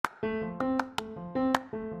Hey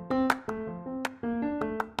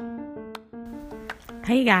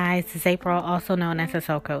guys, it's April, also known as the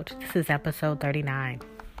Soul Coach. This is episode 39.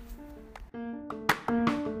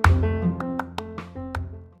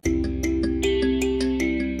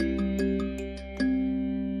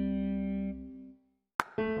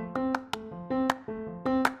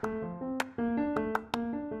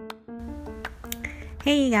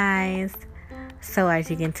 Hey guys, so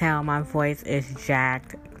as you can tell, my voice is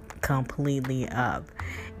jacked completely up,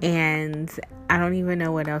 and I don't even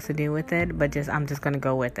know what else to do with it, but I'm just gonna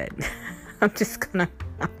go with it. I'm just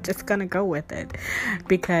gonna go with it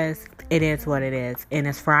because it is what it is, and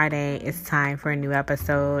it's Friday. It's time for a new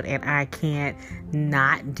episode, and I can't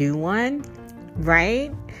not do one,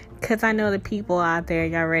 right? Because I know the people out there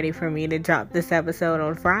got ready for me to drop this episode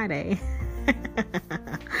on Friday.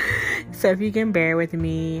 So if you can bear with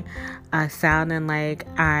me, sounding like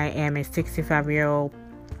I am a 65-year-old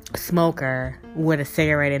smoker with a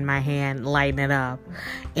cigarette in my hand, lighting it up,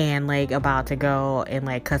 and like about to go and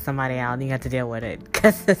like cut somebody out, and you have to deal with it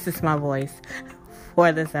because this is my voice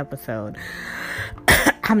for this episode.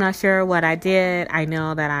 I'm not sure what I did. I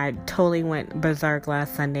know that I totally went berserk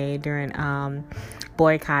last Sunday during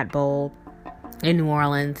Boycott Bowl in New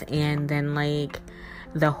Orleans, and then like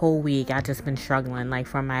the whole week I've just been struggling, like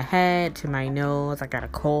from my head to my nose. I got a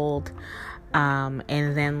cold.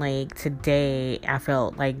 And then like today I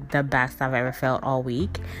felt like the best I've ever felt all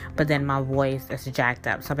week, but then my voice is jacked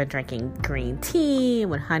up. So I've been drinking green tea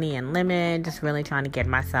with honey and lemon, just really trying to get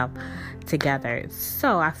myself together.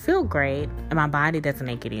 So I feel great and my body doesn't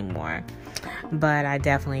ache anymore, but I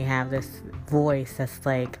definitely have this voice that's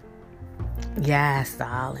like, yes,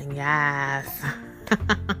 darling, yes.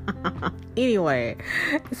 Anyway,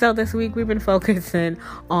 so this week we've been focusing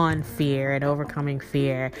on fear and overcoming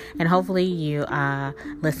fear, and hopefully you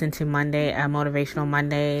listen to Motivational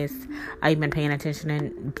Mondays. I've been paying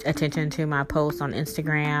attention to my posts on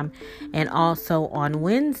Instagram, and also on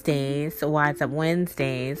Wednesdays, Wise Up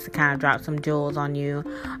Wednesdays, kind of drop some jewels on you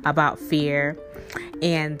about fear,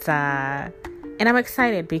 and I'm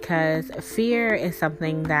excited because fear is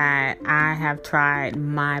something that I have tried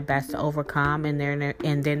my best to overcome, and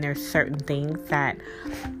then there's certain things that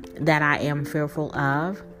I am fearful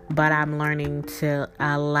of, but I'm learning to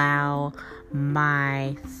allow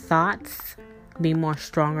my thoughts be more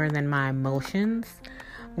stronger than my emotions,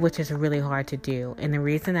 which is really hard to do. And the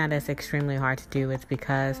reason that it's extremely hard to do is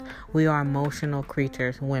because we are emotional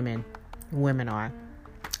creatures, women are.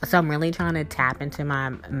 So I'm really trying to tap into my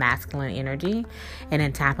masculine energy, and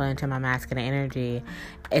then tapping into my masculine energy,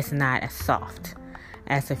 it's not as soft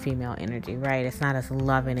as the female energy, right? It's not as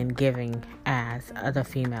loving and giving as the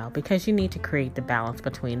female, because you need to create the balance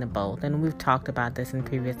between the both. And we've talked about this in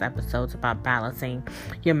previous episodes about balancing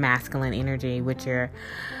your masculine energy with your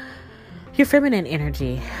feminine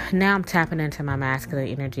energy. Now I'm tapping into my masculine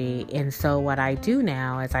energy, and so what I do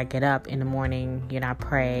now is I get up in the morning, I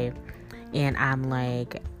pray. And I'm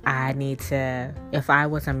like, I need to, if I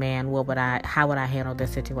was a man, how would I handle this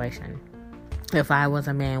situation? If I was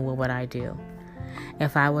a man, what would I do?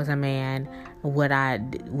 If I was a man, would I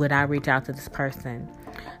reach out to this person?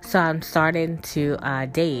 So I'm starting to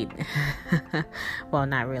date. Well,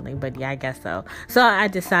 not really, but yeah, I guess so. So I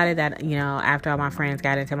decided that, after all my friends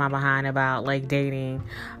got into my behind about like dating,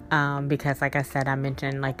 because like I said, I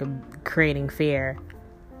mentioned like creating fear.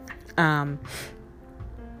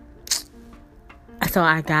 So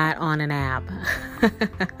I got on an app.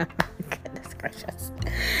 Goodness gracious.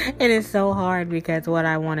 It is so hard because what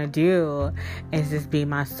I want to do is just be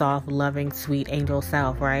my soft, loving, sweet angel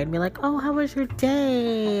self, right? And be like, oh, how was your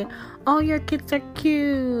day? Oh, your kids are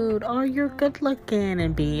cute. Oh, you're good looking.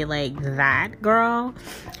 And be like that girl.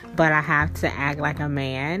 But I have to act like a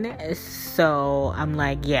man. So I'm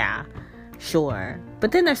like, yeah, sure.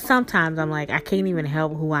 But then there's sometimes I'm like, I can't even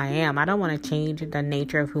help who I am. I don't want to change the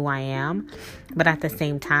nature of who I am. But at the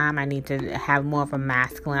same time, I need to have more of a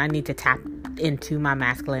masculine. I need to tap into my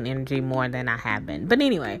masculine energy more than I have been. But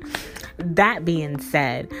anyway, that being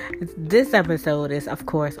said, this episode is, of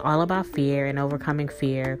course, all about fear and overcoming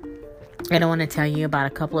fear. And I want to tell you about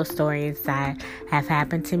a couple of stories that have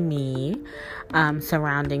happened to me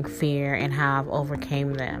surrounding fear and how I've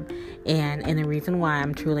overcame them. And the reason why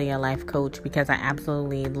I'm truly a life coach, because I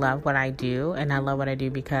absolutely love what I do. And I love what I do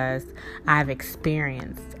because I've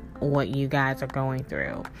experienced what you guys are going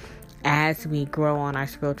through. As we grow on our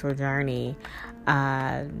spiritual journey,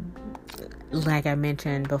 like I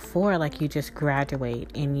mentioned before, like you just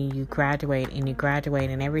graduate and you graduate and you graduate,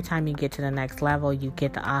 and every time you get to the next level, you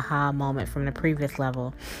get the aha moment from the previous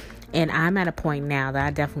level. And I'm at a point now that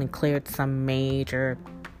I definitely cleared some major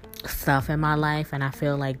stuff in my life, and I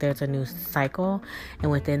feel like there's a new cycle,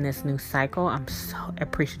 and within this new cycle, I'm so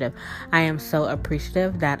appreciative. I am so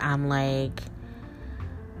appreciative that I'm like,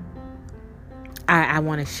 I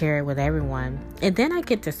want to share it with everyone. And then I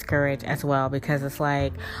get discouraged as well, because it's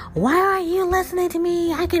like, why aren't you listening to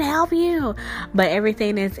me? I can help you. But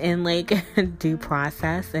everything is in like due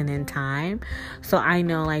process and in time. So I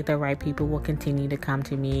know like the right people will continue to come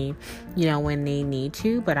to me, when they need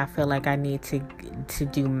to. But I feel like I need to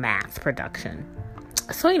do mass production.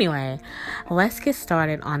 So anyway, let's get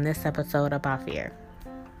started on this episode about fear.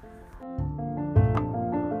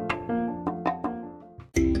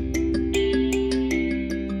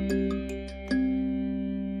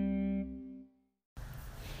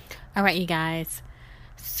 All right, you guys.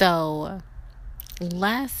 So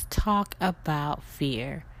let's talk about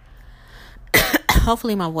fear.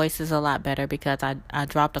 Hopefully my voice is a lot better, because I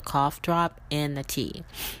dropped a cough drop in the tea,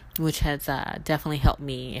 which has definitely helped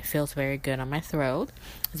me. It feels very good on my throat.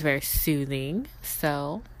 It's very soothing.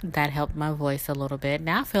 So that helped my voice a little bit.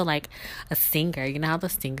 Now I feel like a singer. You know how the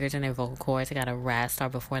singers in their vocal cords, they got to rest, or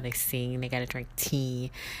before they sing, they got to drink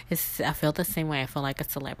tea. I feel the same way. I feel like a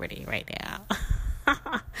celebrity right now.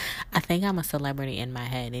 I think I'm a celebrity in my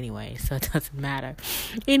head anyway, so it doesn't matter.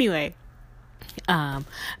 Anyway,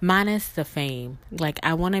 minus the fame. Like,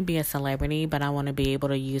 I want to be a celebrity, but I want to be able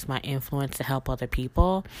to use my influence to help other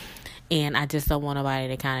people. And I just don't want nobody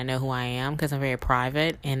to kind of know who I am, because I'm very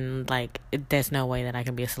private, and like, there's no way that I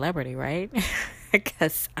can be a celebrity, right?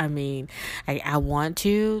 Because I want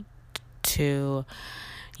to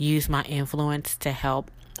use my influence to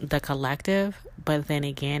help the collective, but then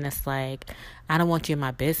again, it's like, I don't want you in my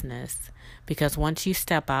business, because once you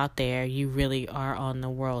step out there, you really are on the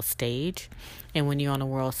world stage, and when you're on the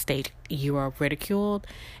world stage, you are ridiculed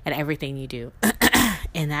at everything you do,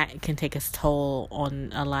 and that can take its toll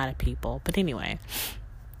on a lot of people. But anyway,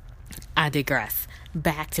 I digress.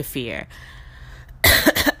 Back to fear.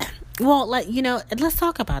 Well, let's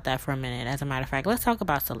talk about that for a minute. As a matter of fact, let's talk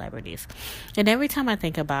about celebrities. And every time I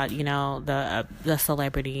think about, the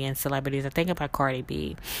celebrity and celebrities, I think about Cardi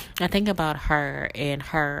B. I think about her and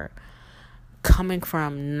her coming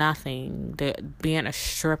from nothing, being a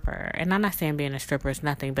stripper. And I'm not saying being a stripper is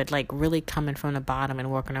nothing, but like really coming from the bottom and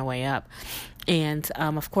working her way up. And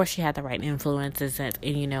of course, she had the right influences,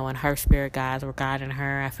 and her spirit guides were guiding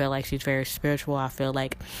her. I feel like she's very spiritual. I feel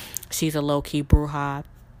like she's a low-key bruja.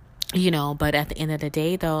 But at the end of the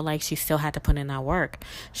day, though, like, she still had to put in that work.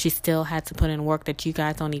 She still had to put in work that you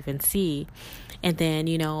guys don't even see. And then,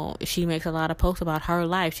 she makes a lot of posts about her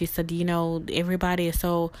life. She said, everybody is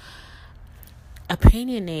so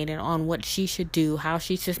opinionated on what she should do, how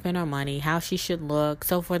she should spend her money, how she should look,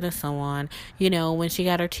 so forth and so on. When she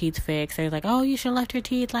got her teeth fixed, they're like, oh, you should have left your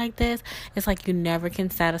teeth like this. It's like, you never can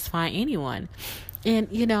satisfy anyone. And,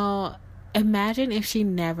 imagine if she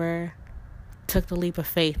never took the leap of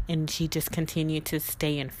faith and she just continued to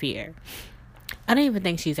stay in fear. I don't even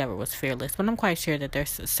think she's ever was fearless, but I'm quite sure that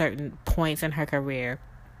there's certain points in her career,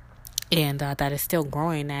 and that is still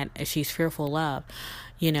growing, that she's fearful of.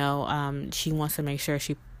 She wants to make sure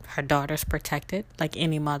her daughter's protected, like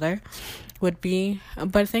any mother would be.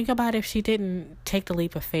 But think about if she didn't take the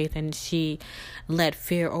leap of faith and she let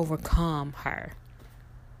fear overcome her.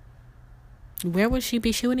 Where would she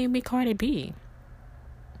be? She wouldn't even be Cardi B.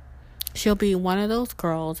 She'll be one of those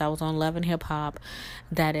girls that was on Love and Hip Hop,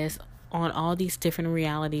 that is on all these different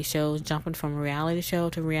reality shows, jumping from reality show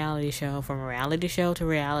to reality show, from reality show to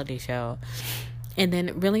reality show, and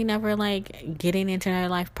then really never like getting into their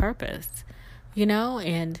life purpose,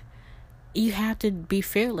 and you have to be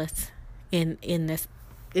fearless in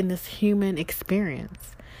this human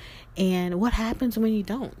experience. And what happens when you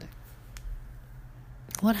don't?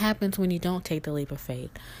 What happens when you don't take the leap of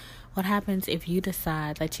faith? What happens if you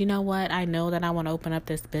decide that, I know that I want to open up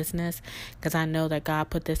this business because I know that God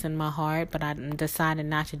put this in my heart, but I decided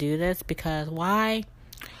not to do this because why?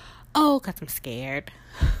 Oh, because I'm scared.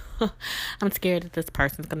 I'm scared that this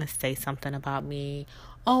person's going to say something about me.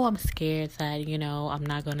 Oh, I'm scared that, I'm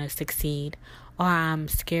not going to succeed, or I'm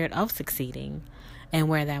scared of succeeding and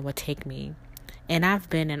where that would take me. And I've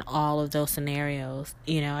been in all of those scenarios.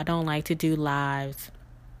 I don't like to do lives.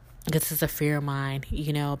 This is a fear of mine,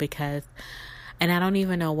 because, and I don't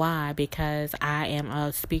even know why, because I am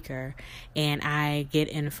a speaker and I get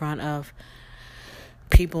in front of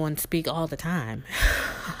people and speak all the time.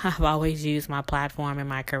 I've always used my platform in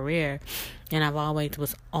my career, and I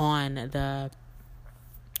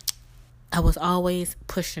was always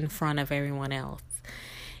pushed in front of everyone else.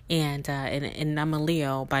 And I'm a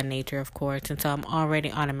Leo by nature, of course, and so I'm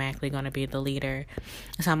already automatically going to be the leader.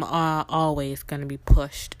 So I'm always going to be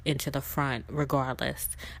pushed into the front regardless.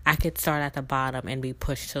 I could start at the bottom and be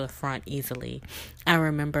pushed to the front easily. I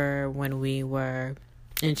remember when we were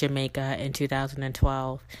in Jamaica in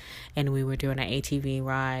 2012 and we were doing an ATV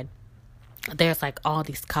ride. There's like all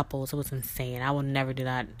these couples. It was insane. I will never do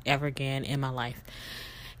that ever again in my life.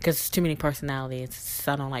 Because it's too many personalities.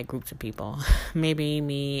 So I don't like groups of people. Maybe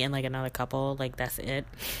me and like another couple. Like that's it.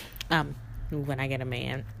 When I get a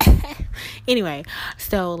man. Anyway,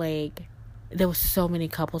 so like there was so many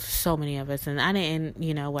couples, so many of us, and I didn't,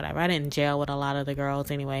 whatever. I didn't jail with a lot of the girls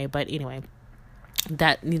anyway. But anyway,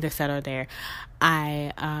 that neither said or there.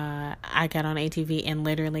 I got on ATV and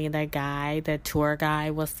literally the tour guy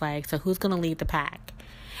was like, "So who's gonna lead the pack?"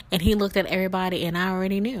 And he looked at everybody, and I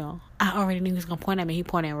already knew he was going to point at me. He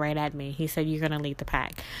pointed right at me. He said, "You're going to lead the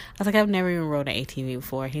pack." I was like, "I've never even rode an ATV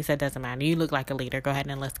before." He said, "Doesn't matter. You look like a leader. Go ahead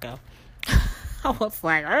and let's go." I was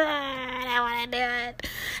like, I don't want to do it.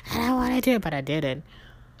 I don't want to do it, but I did it.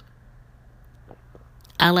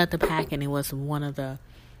 I led the pack, and it was one of the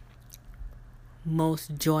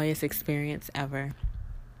most joyous experience ever.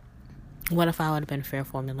 What if I would have been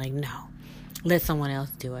fearful and been like, "No, let someone else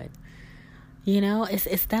do it"?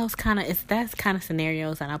 It's those kind of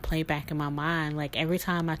scenarios that I play back in my mind. Like every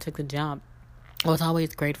time I took the jump, I was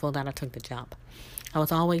always grateful that I took the jump. I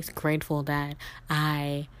was always grateful that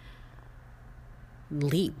I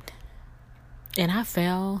leaped. And I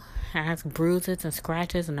fell. I had bruises and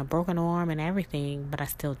scratches and a broken arm and everything, but I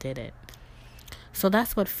still did it. So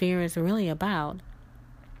that's what fear is really about.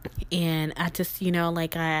 And I just,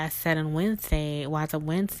 like I said on Wednesday, Wise Up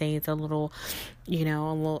Wednesday, it's a little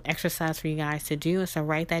exercise for you guys to do. So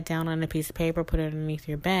write that down on a piece of paper, put it underneath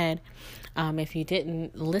your bed. If you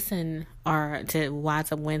didn't listen to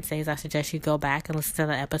Wise Up Wednesdays, I suggest you go back and listen to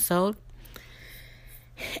the episode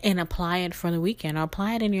and apply it for the weekend or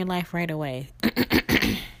apply it in your life right away.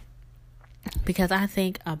 Because I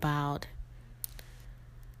think about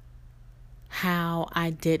how I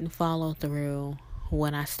didn't follow through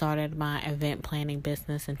when I started my event planning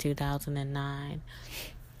business in 2009.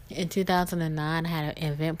 In 2009, I had an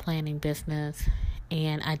event planning business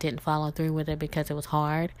and I didn't follow through with it because it was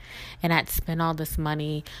hard. And I'd spent all this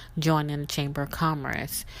money joining the Chamber of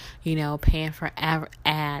Commerce, paying for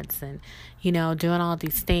ads and, doing all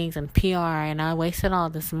these things and PR. And I wasted all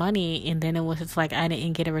this money. And then it was just like I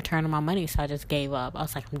didn't get a return on my money. So I just gave up. I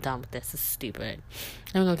was like, I'm done with this. It's stupid.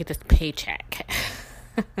 I'm going to get this paycheck.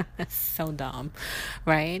 So dumb,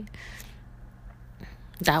 right?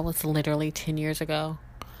 That was literally 10 years ago.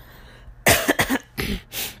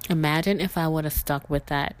 Imagine if I would have stuck with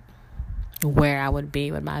that, where I would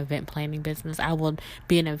be with my event planning business. I would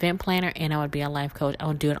be an event planner and I would be a life coach. I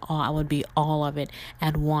would do it all. I would be all of it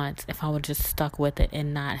at once if I would just stuck with it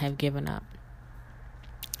and not have given up.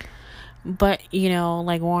 But,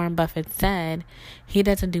 like Warren Buffett said, he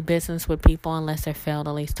doesn't do business with people unless they've failed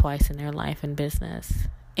at least twice in their life in business.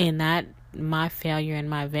 And that, my failure in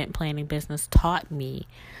my event planning business taught me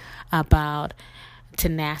about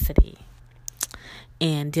tenacity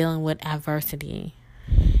and dealing with adversity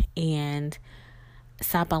and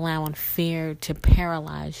stop allowing fear to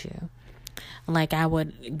paralyze you. Like I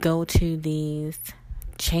would go to these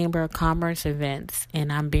Chamber of Commerce events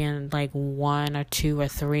and I'm being like one or two or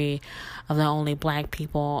three of the only black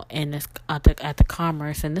people in this at the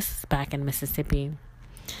Commerce, and this is back in Mississippi,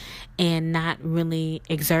 and not really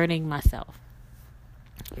exerting myself,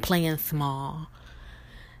 playing small,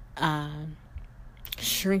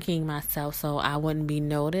 shrinking myself so I wouldn't be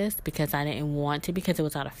noticed because I didn't want to, because it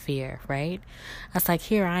was out of fear, right? I was like,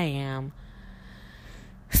 here I am,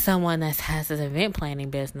 someone that has this event planning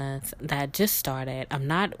business that just started. I'm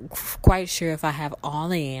not quite sure if I have all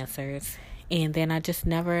the answers, and then I just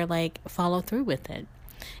never follow through with it.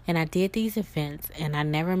 And I did these events and I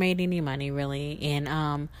never made any money really, and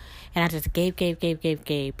I just gave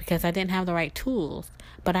because I didn't have the right tools,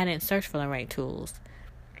 but I didn't search for the right tools.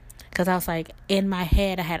 Because I was like, in my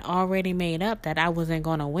head, I had already made up that I wasn't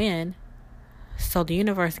going to win. So the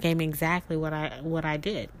universe gave me exactly what I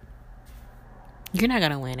did. You're not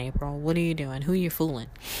going to win, April. What are you doing? Who are you fooling?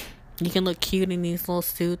 You can look cute in these little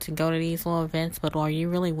suits and go to these little events, but are you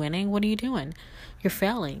really winning? What are you doing? You're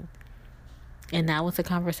failing. And that was the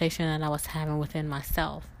conversation that I was having within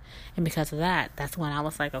myself. And because of that, that's when I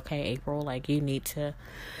was like, okay, April, you need to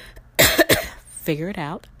figure it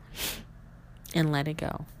out and let it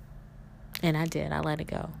go. And I did. I let it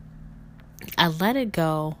go. I let it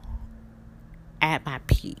go at my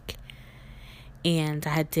peak. And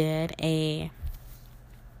I did a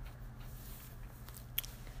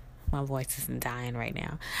My voice is dying right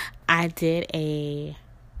now. I did an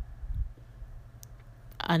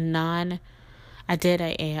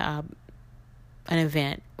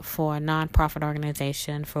event for a nonprofit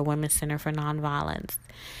organization for Women's Center for Nonviolence,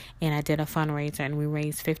 and I did a fundraiser, and we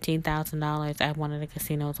raised $15,000 at one of the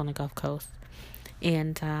casinos on the Gulf Coast,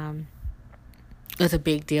 and it was a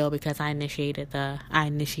big deal because I initiated the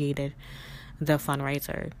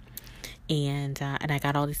fundraiser, and I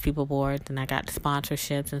got all these people boards, and I got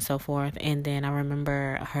sponsorships and so forth. And then I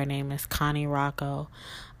remember her name is Connie Rocco.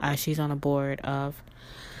 She's on a board of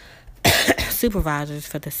supervisors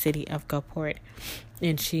for the city of Gulfport,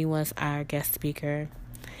 and she was our guest speaker,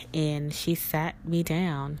 and she sat me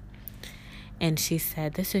down and she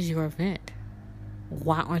said, "This is your event.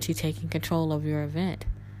 Why aren't you taking control of your event?"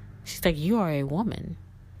 She's like, "You are a woman.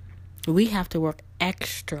 We have to work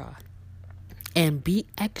extra and be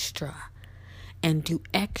extra and do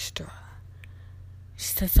extra."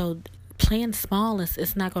 She said, "So playing small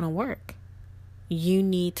is not going to work. You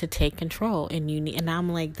need to take control." And I'm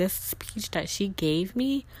like, this speech that she gave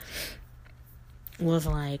me was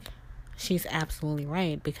like, she's absolutely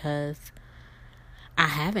right, because I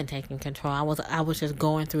haven't taken control. I was just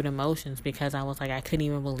going through the motions, because I was like, I couldn't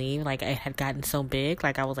even believe, like, it had gotten so big.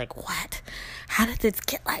 Like, I was like, what? How did this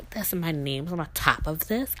get like this? And my name's on the top of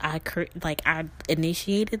this. I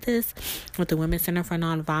initiated this with the Women's Center for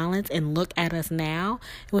Nonviolence, and look at us now.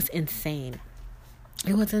 It was insane.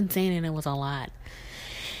 It was insane, and it was a lot.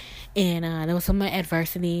 And there was some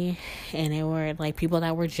adversity, and there were like people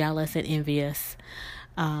that were jealous and envious.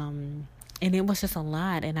 And it was just a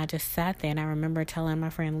lot. And I just sat there, and I remember telling my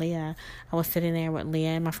friend Leah, I was sitting there with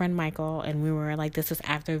Leah and my friend Michael, and we were like, this was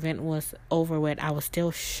after the event was over with. I was still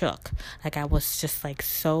shook. Like, I was just like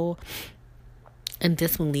so in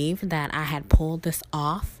disbelief that I had pulled this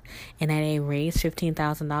off, and that I raised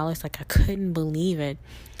 $15,000. Like, I couldn't believe it.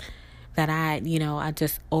 That I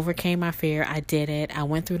just overcame my fear. I did it. I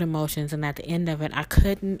went through the motions, and at the end of it, I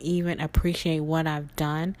couldn't even appreciate what I've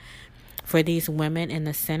done for these women in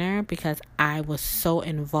the center, because I was so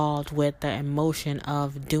involved with the emotion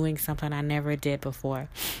of doing something I never did before,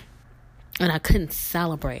 and I couldn't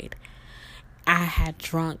celebrate. I had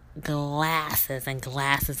drunk glasses and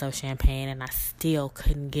glasses of champagne, and I still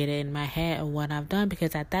couldn't get it in my head of what I've done,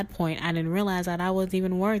 because at that point, I didn't realize that I was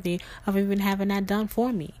even worthy of even having that done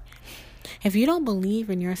for me. If you don't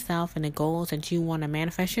believe in yourself and the goals that you want to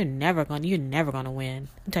manifest, you're never gonna win.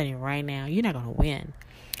 I'm telling you right now, you're not gonna win.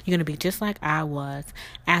 You're gonna be just like I was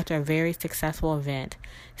after a very successful event,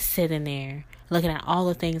 sitting there looking at all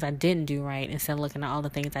the things I didn't do right instead of looking at all the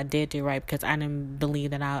things I did do right, because I didn't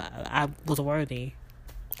believe that I was worthy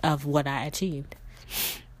of what I achieved.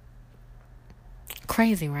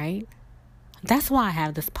 Crazy, right? That's why I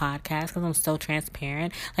have this podcast, because I'm so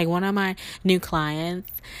transparent. Like, one of my new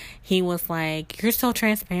clients, he was like, "You're so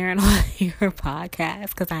transparent on your podcast,"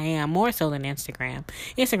 because I am, more so than Instagram.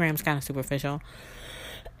 Instagram's kind of superficial.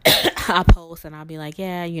 I'll post and I'll be like,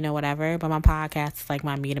 yeah, whatever. But my podcast is like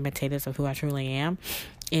my meat and potatoes of who I truly am.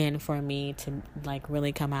 And for me to like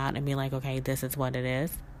really come out and be like, okay, this is what it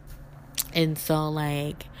is. And so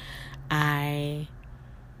like, I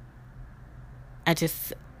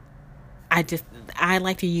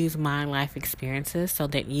like to use my life experiences so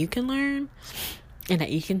that you can learn and that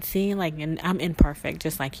you can see, like, and I'm imperfect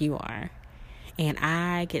just like you are. And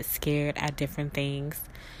I get scared at different things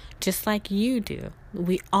just like you do.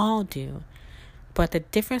 We all do. But the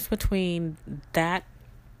difference between that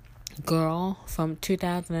girl from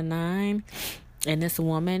 2009 and this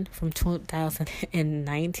woman from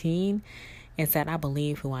 2019 is that I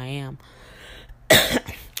believe who I am.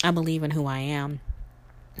 I believe in who I am.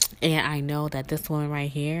 And I know that this woman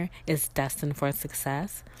right here is destined for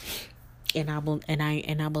success. And I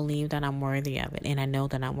believe that I'm worthy of it. And I know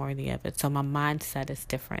that I'm worthy of it. So my mindset is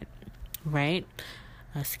different. Right?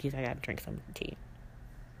 Excuse me, I gotta drink some tea.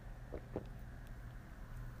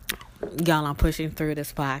 Y'all, I'm pushing through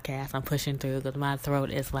this podcast. I'm pushing through because my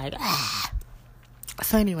throat is like, ah.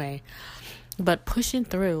 So anyway, but pushing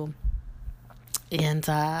through, and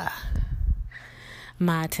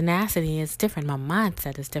my tenacity is different. My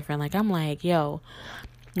mindset is different. Like, I'm like, yo,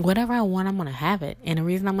 whatever I want, I'm going to have it. And the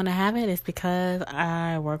reason I'm going to have it is because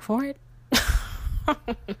I work for it.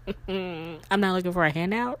 I'm not looking for a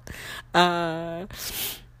handout. I'm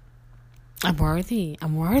worthy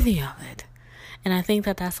of it. And I think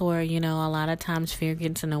that that's where, a lot of times fear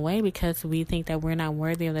gets in the way, because we think that we're not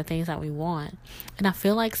worthy of the things that we want. And I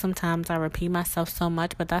feel like sometimes I repeat myself so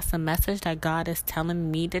much, but that's the message that God is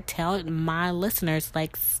telling me to tell my listeners.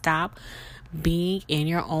 Like, stop being in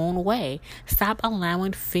your own way. Stop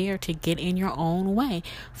allowing fear to get in your own way.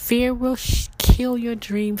 Fear will kill your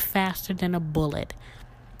dream faster than a bullet.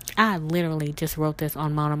 I literally just wrote this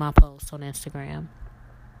on one of my posts on Instagram.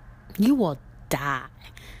 You will die.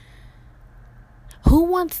 Who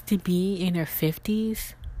wants to be in their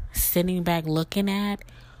 50s sitting back looking at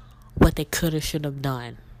what they could have, should have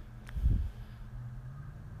done?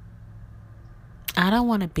 I don't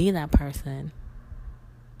want to be that person.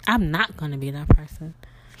 I'm not going to be that person.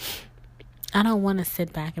 I don't want to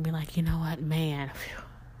sit back and be like, you know what, man,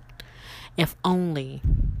 if only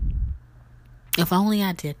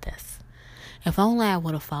I did this. If only I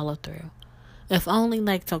would have followed through. If only,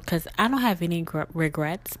 because I don't have any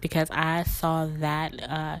regrets, because I saw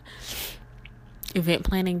that event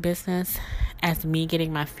planning business as me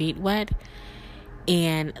getting my feet wet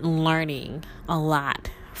and learning a lot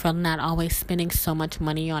from not always spending so much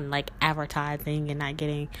money on advertising and not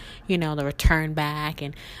getting, the return back,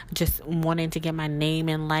 and just wanting to get my name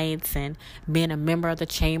in lights and being a member of the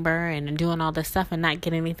chamber and doing all this stuff and not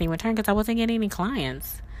getting anything returned because I wasn't getting any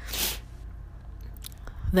clients.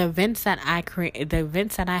 The events that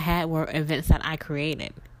I had were events that I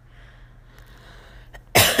created.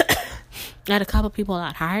 I had a couple people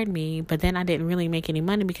that hired me, but then I didn't really make any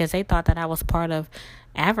money because they thought that I was part of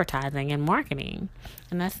advertising and marketing.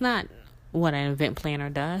 And that's not what an event planner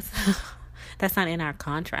does. That's not in our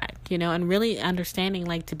contract, and really understanding,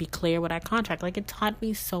 to be clear with our contract. It taught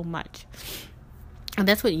me so much. And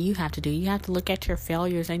that's what you have to do. You have to look at your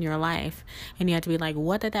failures in your life, and you have to be like,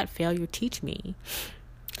 what did that failure teach me?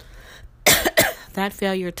 That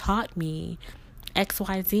failure taught me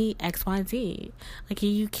XYZ.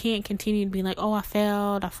 You can't continue to be like, oh, I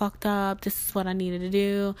failed, I fucked up, this is what I needed to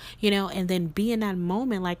do, and then be in that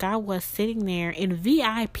moment like I was sitting there in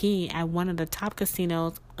VIP at one of the top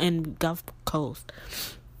casinos in Gulf Coast,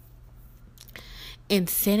 and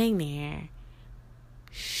sitting there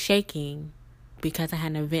shaking because I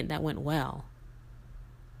had an event that went well.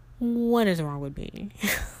 What is wrong with me?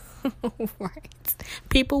 Right?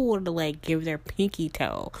 People would give their pinky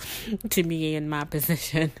toe to me in my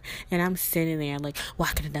position, and I'm sitting there well,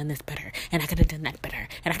 I could have done this better, and I could have done that better,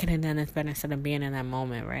 and I could have done this better, instead of being in that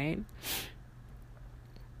moment, right?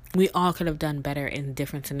 We all could have done better in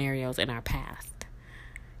different scenarios in our past.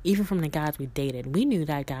 Even from the guys we dated, we knew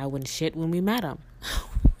that guy wasn't shit when we met him.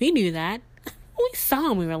 We knew that. We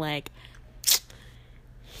saw him, we were like,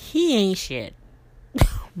 he ain't shit.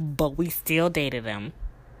 But we still dated him.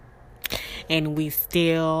 And we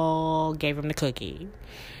still gave him the cookie.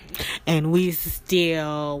 And we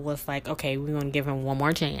still was like, okay, we're going to give him one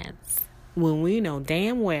more chance. When we know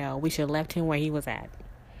damn well we should have left him where he was at.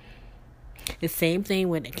 The same thing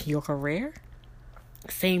with your career.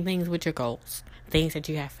 Same things with your goals. Things that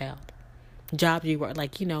you have failed. Jobs you were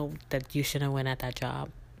that you shouldn't have went at that job.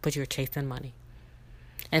 But you were chasing money.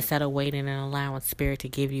 Instead of waiting and allowing spirit to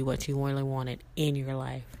give you what you really wanted in your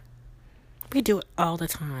life. We do it all the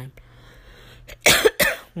time.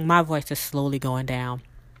 My voice is slowly going down.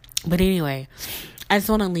 But anyway, I just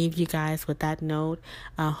want to leave you guys with that note.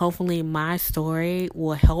 Hopefully my story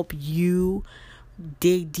will help you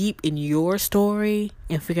dig deep in your story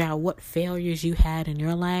and figure out what failures you had in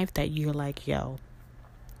your life that you're like, yo,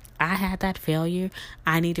 I had that failure.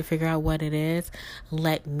 I need to figure out what it is.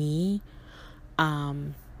 Let me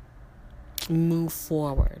move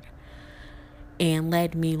forward. And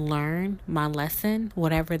let me learn my lesson,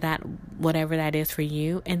 whatever that is for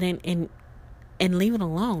you, and then and leave it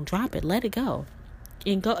alone. Drop it, let it go,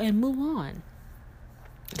 and move on.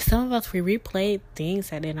 Some of us, we replay things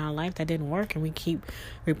that in our life that didn't work, and we keep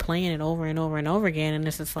replaying it over and over and over again. And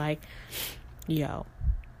it's just like, yo,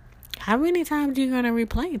 how many times are you gonna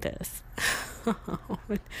replay this?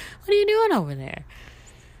 What are you doing over there?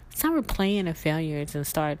 Stop replaying the failures and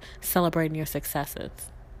start celebrating your successes.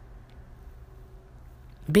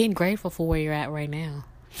 Being grateful for where you're at right now.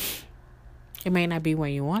 It may not be where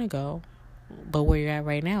you want to go, but where you're at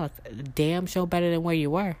right now is damn sure better than where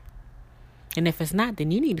you were. And if it's not,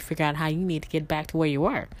 then you need to figure out how you need to get back to where you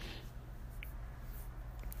were.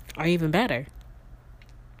 Or even better.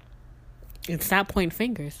 And stop pointing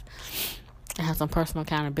fingers. And have some personal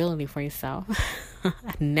accountability for yourself.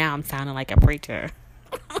 Now I'm sounding like a preacher.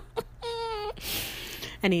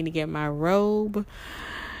 I need to get my robe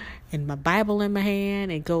and my Bible in my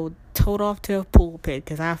hand and go tote off to a pulpit,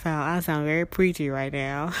 because I sound very preachy right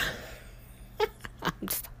now. I'm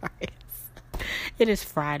sorry. It is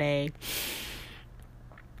Friday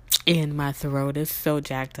and my throat is so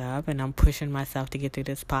jacked up, and I'm pushing myself to get through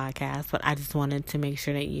this podcast, but I just wanted to make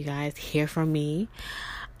sure that you guys hear from me.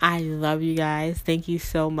 I love you guys. Thank you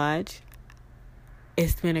so much.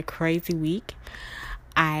 It's been a crazy week.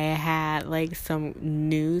 I had like some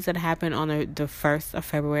news that happened on the 1st of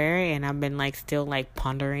February, and I've been like still like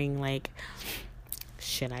pondering like,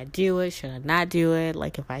 should I do it? Should I not do it?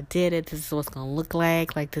 Like, if I did it, this is what's gonna look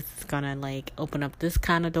like. Like, this is gonna like open up this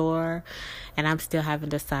kind of door, and I'm still haven't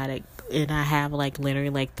decided. And I have like literally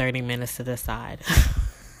like 30 minutes to decide.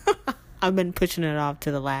 I've been pushing it off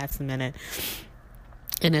to the last minute,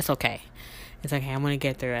 and it's okay. It's okay. I'm gonna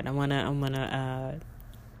get through it. I'm gonna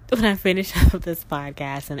when I finish up this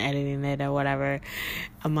podcast and editing it or whatever,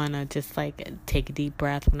 I'm gonna just like take a deep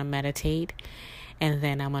breath. I'm gonna meditate, and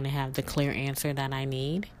then I'm gonna have the clear answer that I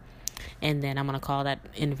need, and then I'm gonna call that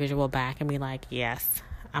individual back and be like, yes,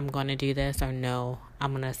 I'm gonna do this, or no,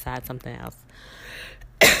 I'm gonna decide something else.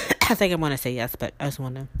 I think I'm gonna say yes, but I just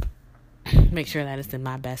wanna make sure that it's in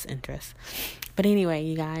my best interest. But anyway,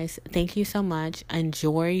 you guys, thank you so much.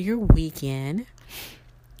 Enjoy your weekend.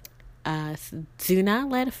 Do not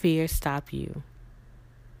let fear stop you.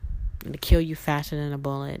 It'll kill you faster than a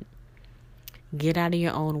bullet. Get out of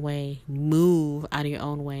your own way. Move out of your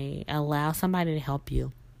own way. Allow somebody to help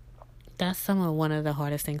you. That's one of the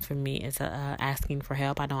hardest things for me is asking for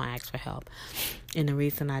help. I don't ask for help. And the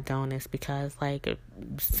reason I don't is because, like,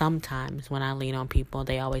 sometimes when I lean on people,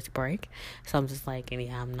 they always break. So I'm just like,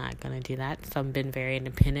 yeah, I'm not going to do that. So I've been very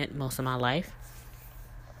independent most of my life.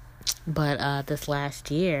 But this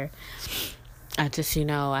last year, I just,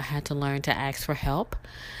 I had to learn to ask for help.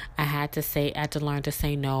 I had to learn to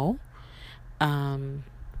say no,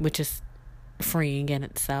 which is freeing in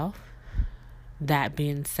itself. That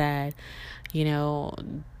being said,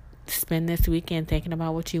 spend this weekend thinking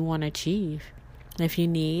about what you want to achieve. If you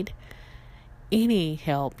need any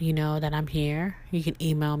help, that I'm here. You can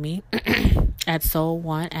email me at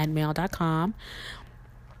soul1@mail.com.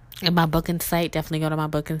 And my booking site, definitely go to my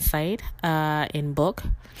booking site in book.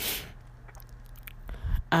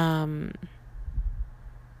 I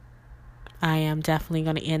am definitely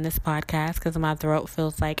going to end this podcast because my throat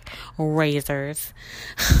feels like razors.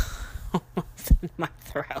 In my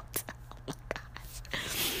throat. Oh my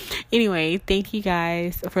gosh. Anyway, thank you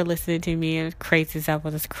guys for listening to me and crazy stuff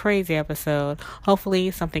with this crazy episode.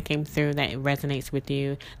 Hopefully something came through that resonates with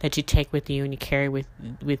you, that you take with you and you carry with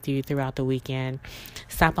you throughout the weekend.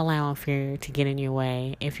 Stop allowing fear to get in your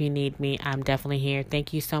way. If you need me, I'm definitely here.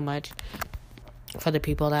 Thank you so much for the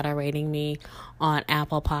people that are rating me on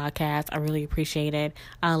Apple Podcasts. I really appreciate it.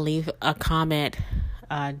 I'll leave a comment.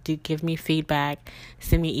 Do give me feedback.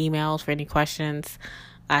 Send me emails for any questions.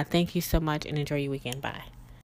 Thank you so much and enjoy your weekend. Bye.